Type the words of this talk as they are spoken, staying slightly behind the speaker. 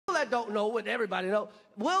don't know what everybody knows.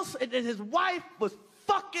 His wife was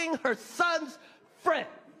fucking her son's friend,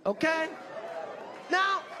 okay?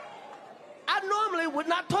 Now, I normally would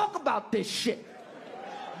not talk about this shit.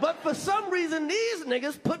 But for some reason, these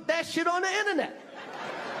niggas put that shit on the internet.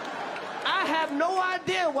 I have no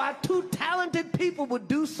idea why two talented people would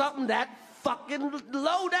do something that fucking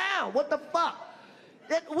low down. What the fuck?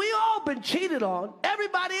 We all been cheated on.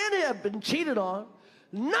 Everybody in here have been cheated on.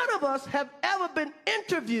 None of us have ever been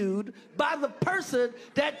interviewed by the person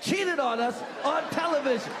that cheated on us on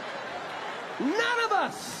television. None of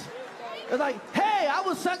us. It's like, hey, I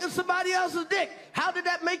was sucking somebody else's dick. How did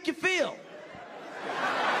that make you feel?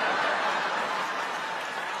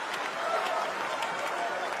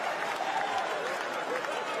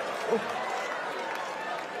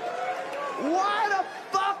 Why the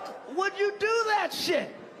fuck would you do that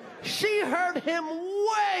shit? She hurt him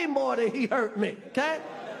way more than he hurt me, okay?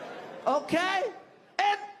 Okay?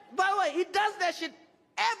 And by the way, he does that shit.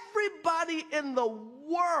 Everybody in the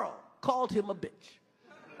world called him a bitch.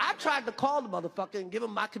 I tried to call the motherfucker and give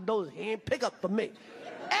him my condolences. He ain't pick up for me.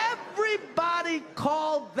 Everybody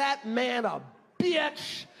called that man a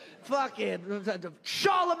bitch. Fucking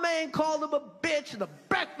Charlemagne called him a bitch, and the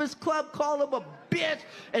Breakfast Club called him a bitch,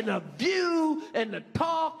 and The View, and The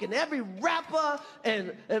Talk, and every rapper,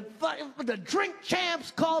 and the Drink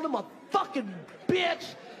Champs called him a fucking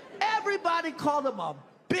bitch. Everybody called him a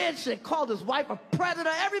bitch. They called his wife a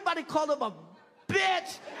predator. Everybody called him a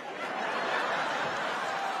bitch.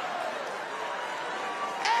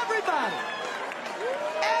 Everybody.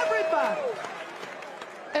 Everybody.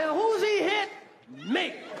 And who's he hit?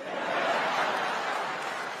 Me.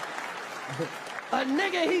 A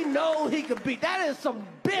nigga he know he could beat. That is some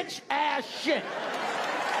bitch ass shit.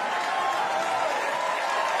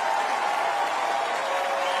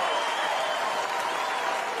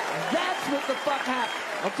 That's what the fuck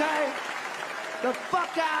happened, okay? The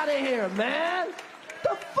fuck out of here, man.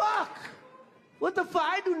 The fuck? What the fuck?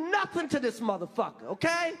 I do nothing to this motherfucker,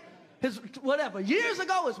 okay? Whatever. Years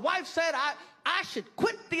ago, his wife said I should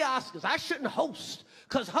quit the Oscars. I shouldn't host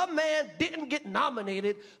because her man didn't get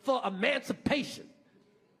nominated for Emancipation.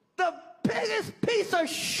 The biggest piece of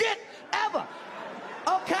shit ever.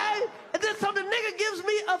 Okay? And then so the nigga gives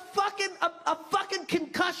me a fucking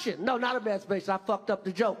concussion. No, not Emancipation. I fucked up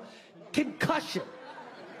the joke. Concussion.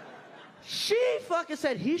 She fucking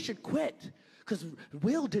said he should quit because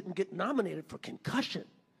Will didn't get nominated for concussion.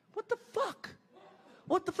 What the fuck?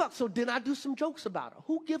 What the fuck? So then I do some jokes about her.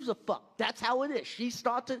 Who gives a fuck? That's how it is. She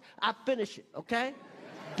started, I finish it, okay?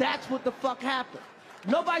 That's what the fuck happened.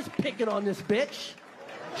 Nobody's picking on this bitch.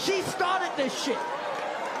 She started this shit.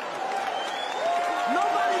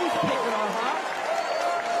 Nobody was picking on her.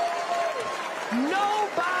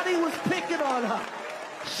 Nobody was picking on her.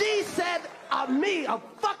 She said, me, a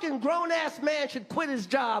fucking grown-ass man, should quit his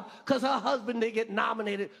job because her husband didn't get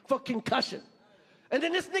nominated for concussion. And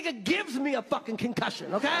then this nigga gives me a fucking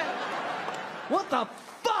concussion, okay? What the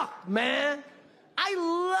fuck, man? I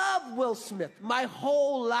love Will Smith. My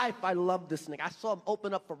whole life, I loved this nigga. I saw him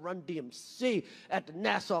open up for Run DMC at the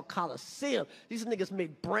Nassau Coliseum. These niggas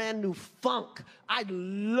made brand new funk. I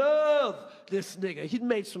love this nigga. He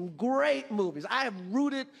made some great movies. I have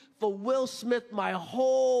rooted for Will Smith my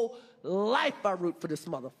whole life. I root for this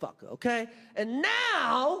motherfucker, okay? And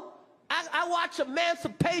now, I watch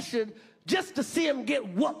Emancipation just to see him get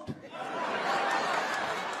whooped.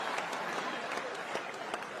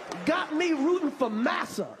 Got me rooting for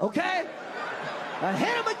Massa, okay?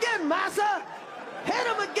 Hit him again, Massa. Hit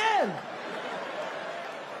him again.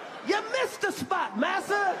 You missed the spot,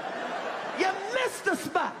 Massa. You missed the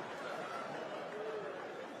spot.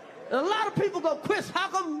 And a lot of people go, Chris, how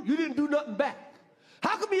come you didn't do nothing back?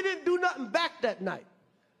 How come you didn't do nothing back that night?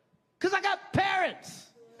 Because I got parents.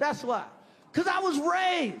 That's why. Because I was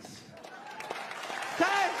raised.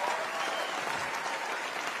 Okay?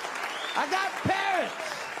 I got parents.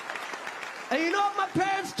 And you know what my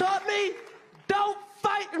parents taught me? Don't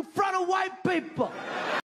fight in front of white people.